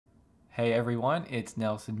Hey everyone, it's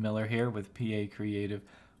Nelson Miller here with PA Creative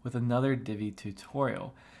with another Divi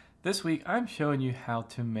tutorial. This week I'm showing you how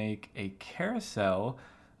to make a carousel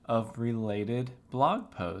of related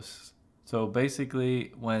blog posts. So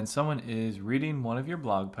basically when someone is reading one of your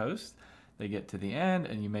blog posts, they get to the end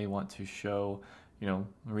and you may want to show,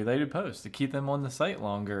 related posts to keep them on the site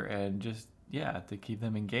longer and just, to keep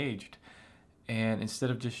them engaged. And instead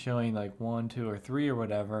of just showing like 1, 2, or 3 or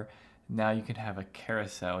whatever, now you can have a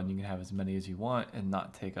carousel and you can have as many as you want and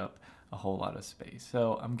not take up a whole lot of space.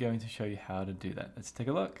 So I'm going to show you how to do that. Let's take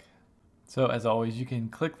a look. So as always, you can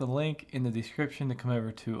click the link in the description to come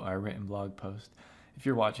over to our written blog post if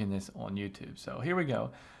you're watching this on YouTube. So here we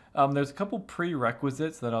go. There's a couple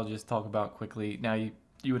prerequisites that I'll just talk about quickly. Now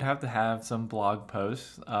you would have to have some blog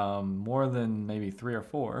posts, more than maybe 3 or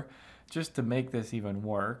 4, just to make this even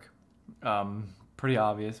work. Pretty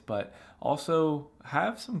obvious, but also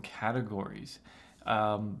have some categories.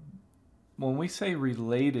 When we say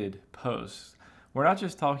related posts, we're not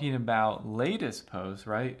just talking about latest posts,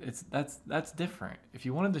 right? That's different. If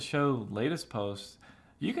you wanted to show latest posts,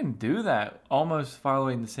 you can do that almost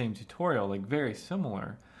following the same tutorial, like very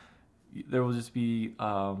similar. There will just be,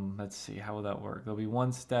 let's see, how will that work? There'll be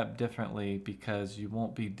one step differently because you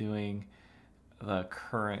won't be doing the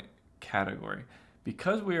current category.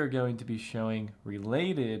 Because we are going to be showing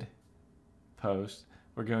related posts,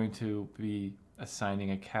 we're going to be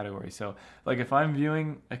assigning a category. So like if I'm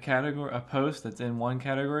viewing a post that's in one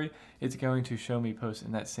category, it's going to show me posts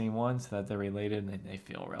in that same one so that they're related and they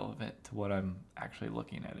feel relevant to what I'm actually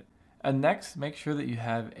looking at it. And next, make sure that you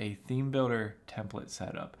have a theme builder template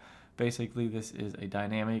set up. Basically, this is a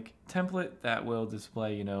dynamic template that will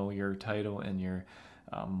display, your title and your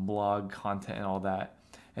blog content and all that.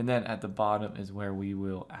 And then at the bottom is where we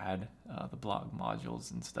will add the blog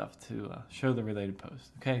modules and stuff to show the related posts.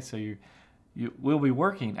 Okay, so you will be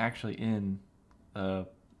working actually in the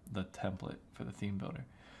template for the theme builder.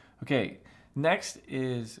 Okay, next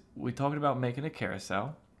is we talked about making a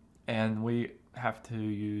carousel, and we have to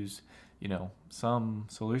use some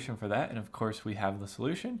solution for that. And of course, we have the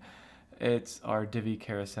solution. It's our Divi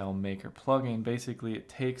Carousel Maker plugin. Basically, it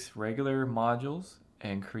takes regular modules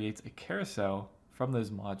and creates a carousel from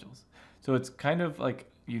those modules. So it's kind of like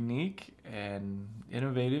unique and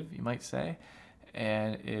innovative, you might say.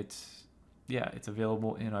 And it's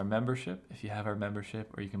available in our membership if you have our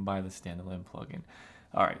membership, or you can buy the standalone plugin.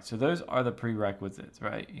 All right, so those are the prerequisites,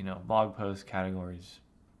 right? Blog posts, categories,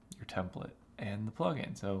 your template, and the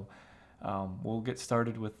plugin. So we'll get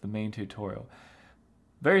started with the main tutorial.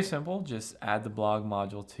 Very simple, just add the blog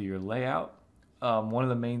module to your layout. One of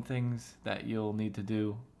the main things that you'll need to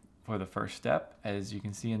do for the first step, as you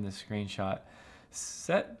can see in this screenshot,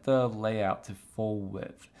 set the layout to full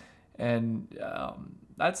width. And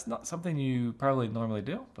that's not something you probably normally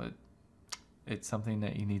do, but it's something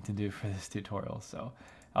that you need to do for this tutorial. So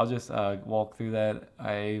I'll just walk through that.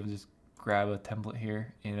 I will just grab a template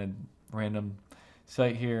here in a random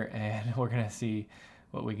site here, and we're gonna see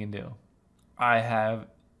what we can do. I have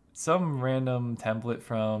some random template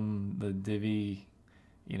from the Divi,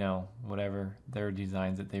 whatever their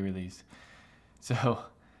designs that they release. So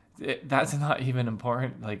that's not even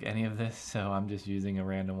important, like any of this. So I'm just using a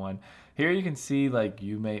random one. Here you can see like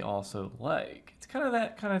you may also like. It's kind of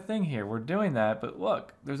that kind of thing here. We're doing that, but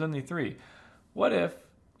look, there's only 3. What if,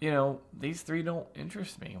 these 3 don't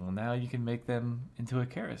interest me? Well, now you can make them into a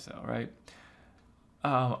carousel, right?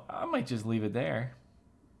 I might just leave it there.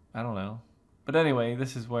 I don't know. But anyway,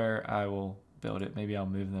 this is where I will build it. Maybe I'll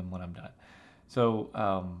move them when I'm done. So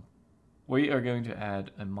we are going to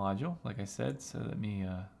add a module, like I said. So let me,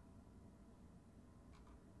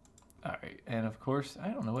 all right. And of course, I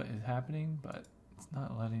don't know what is happening, but it's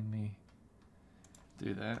not letting me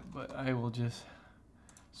do that. But I will just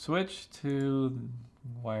switch to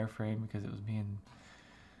wireframe because it was being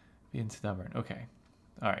stubborn. Okay.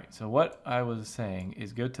 All right. So what I was saying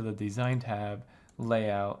is go to the design tab,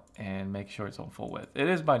 layout, and make sure it's on full width. It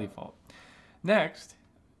is by default. Next,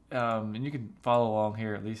 and you can follow along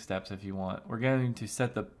here at these steps if you want. We're going to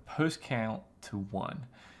set the post count to 1.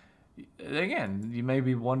 Again, you may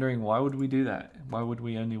be wondering, why would we do that? Why would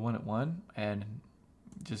we only want it 1? And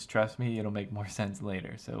just trust me, it'll make more sense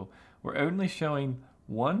later. So we're only showing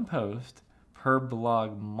 1 post per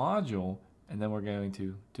blog module, and then we're going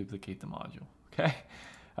to duplicate the module. Okay?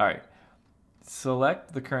 All right.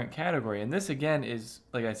 Select the current category, and this again is,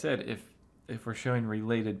 like I said, if we're showing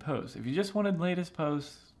related posts. If you just wanted latest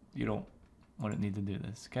posts, you don't need to do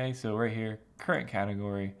this. Okay, so right here, current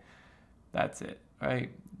category, that's it,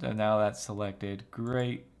 right? So now that's selected.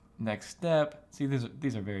 Great. Next step. See,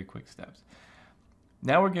 these are very quick steps.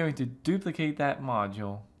 Now we're going to duplicate that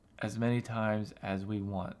module as many times as we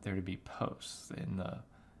want there to be posts in the,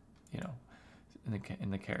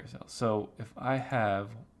 in the carousel. So if I have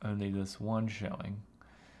only this one showing,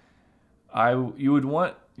 we're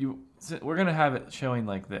going to have it showing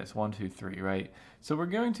like this, 1, 2, 3, right? So we're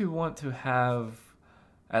going to want to have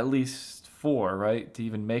at least 4, right, to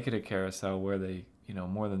even make it a carousel where they,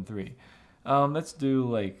 more than 3. Let's do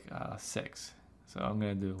like 6. So I'm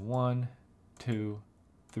going to do 1, 2,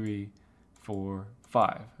 3, 4,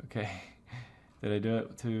 5. Okay. Did I do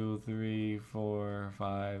it? 2, 3, 4,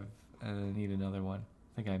 5, and I need another one.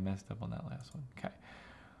 I think I messed up on that last one. Okay.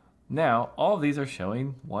 Now all of these are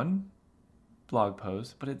showing one blog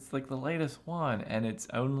post, but it's like the latest one, and it's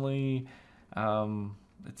only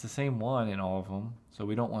it's the same one in all of them, so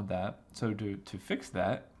we don't want that. So to fix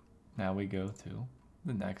that, now we go to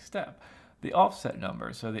the next step, the offset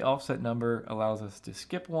number. So the offset number allows us to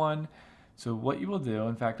skip one. So what you will do,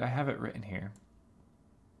 in fact I have it written here,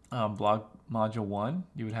 blog module 1,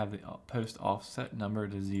 you would have the post offset number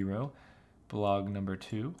to 0. Blog number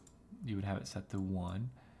 2, you would have it set to 1.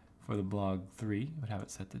 For the blog 3, you would have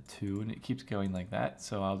it set to 2, and it keeps going like that.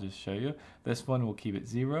 So I'll just show you. This one will keep it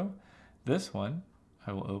 0. This one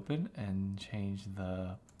I will open and change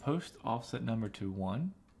the post offset number to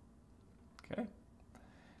 1. Okay.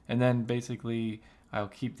 And then basically I'll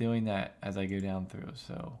keep doing that as I go down through.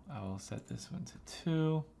 So I will set this one to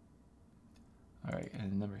 2. All right,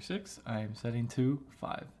 and number 6, I am setting to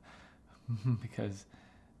 5 because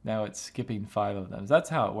now it's skipping 5 of them. So that's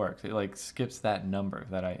how it works. It like skips that number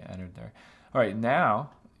that I entered there. All right, now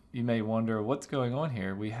you may wonder what's going on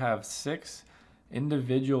here. We have 6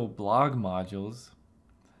 individual blog modules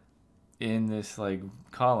in this like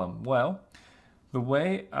column. Well, the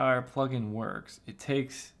way our plugin works, it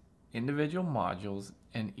takes individual modules,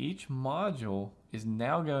 and each module is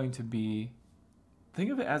now going to be, think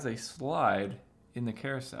of it as a slide in the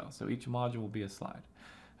carousel. So each module will be a slide.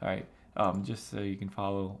 All right. Just so you can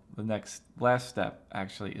follow, the last step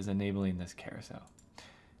actually is enabling this carousel.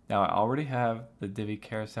 Now I already have the Divi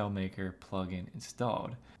Carousel Maker plugin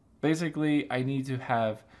installed. Basically, I need to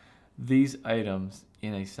have these items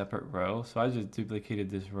in a separate row. So I just duplicated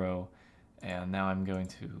this row, and now I'm going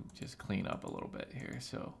to just clean up a little bit here.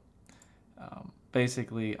 So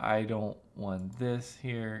basically, I don't want this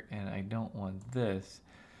here, and I don't want this.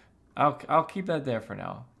 I'll keep that there for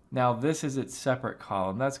now. Now this is its separate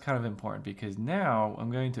column. That's kind of important because now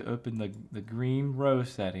I'm going to open the green row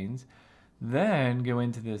settings, then go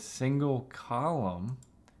into this single column,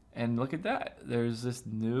 and look at that. There's this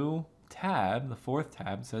new tab, the 4th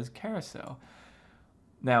tab says carousel.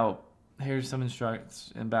 Now here's some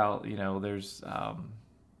instructions about, there's,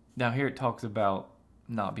 now here it talks about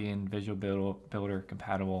not being Visual Builder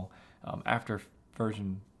compatible after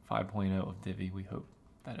version 5.0 of Divi. We hope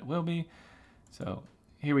that it will be. So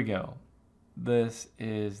here we go. This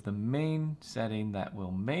is the main setting that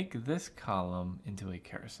will make this column into a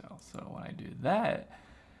carousel. So when I do that,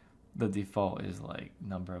 the default is like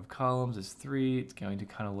number of columns is 3. It's going to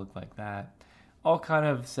kind of look like that. All kind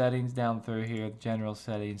of settings down through here, general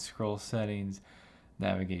settings, scroll settings,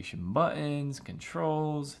 navigation buttons,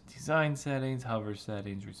 controls, design settings, hover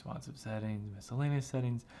settings, responsive settings, miscellaneous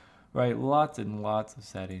settings, right? Lots and lots of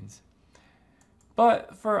settings.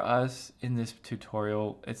 But for us in this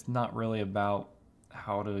tutorial, it's not really about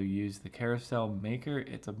how to use the carousel maker.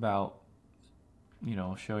 It's about,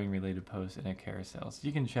 showing related posts in a carousel. So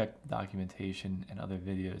you can check documentation and other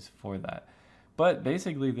videos for that. But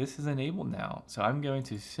basically this is enabled now. So I'm going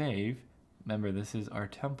to save. Remember, this is our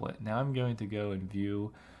template. Now I'm going to go and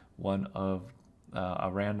view one of a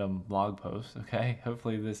random blog post. Okay.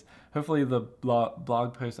 Hopefully the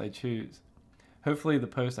blog post I choose. Hopefully the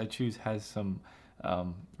post I choose has some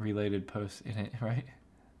related posts in it, right?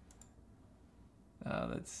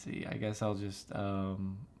 Let's see. I guess I'll just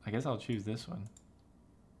I'll choose this one.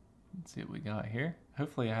 Let's see what we got here.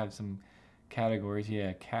 Hopefully I have some categories.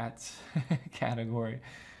 Yeah, cats category.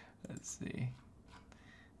 Let's see.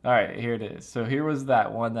 All right, here it is. So here was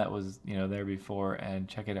that one that was, there before, and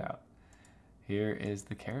check it out. Here is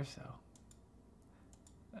the carousel.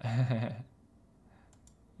 Yeah,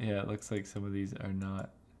 it looks like some of these are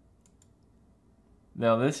not.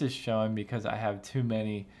 Now this is showing because I have too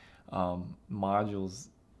many modules.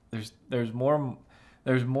 There's more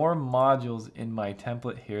modules in my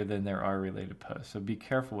template here than there are related posts. So be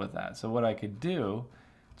careful with that. So what I could do,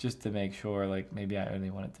 just to make sure, like maybe I only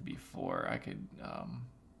want it to be 4, I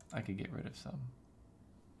could get rid of some.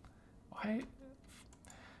 Why?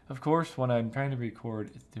 Of course, when I'm trying to record,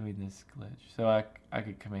 it's doing this glitch. So I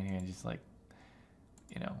could come in here and just like,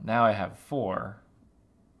 now I have 4,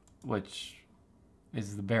 which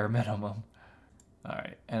is the bare minimum. All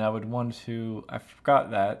right, and I would want to, I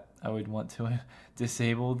forgot that, I would want to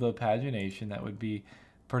disable the pagination. That would be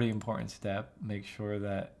a pretty important step. Make sure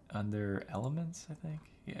that under elements, I think,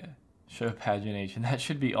 yeah, show pagination. That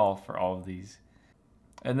should be all for all of these.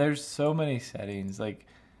 And there's so many settings, like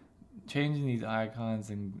changing these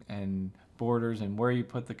icons and borders and where you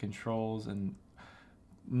put the controls and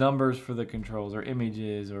numbers for the controls or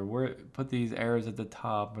images, or where put these arrows at the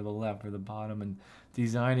top or the left or the bottom, and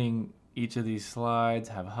designing each of these slides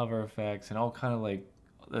have hover effects and all kind of like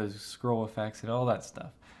those scroll effects and all that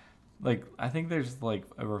stuff. Like I think there's like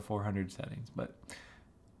over 400 settings, but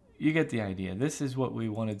you get the idea. This is what we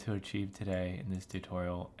wanted to achieve today in this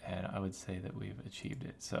tutorial, and I would say that we've achieved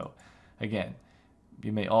it. So again,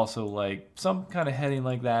 you may also like some kind of heading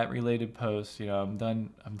like that, related posts. You know, I'm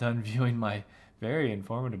done viewing my very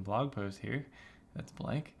informative blog post here. That's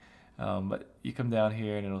blank. But you come down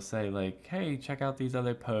here and it'll say like, hey, check out these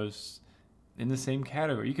other posts in the same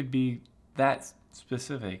category. You could be that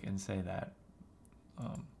specific and say that.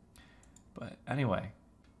 But anyway,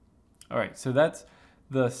 all right, so that's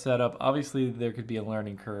the setup. Obviously, there could be a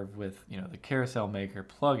learning curve with, you know, the Carousel Maker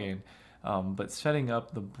plugin, but setting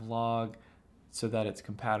up the blog so that it's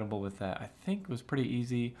compatible with that, I think was pretty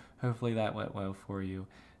easy. Hopefully that went well for you.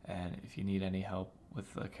 And if you need any help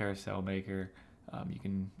with the Carousel Maker, you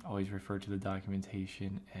can always refer to the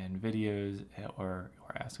documentation and videos, or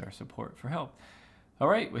ask our support for help. All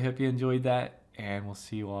right, we hope you enjoyed that, and we'll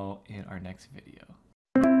see you all in our next video.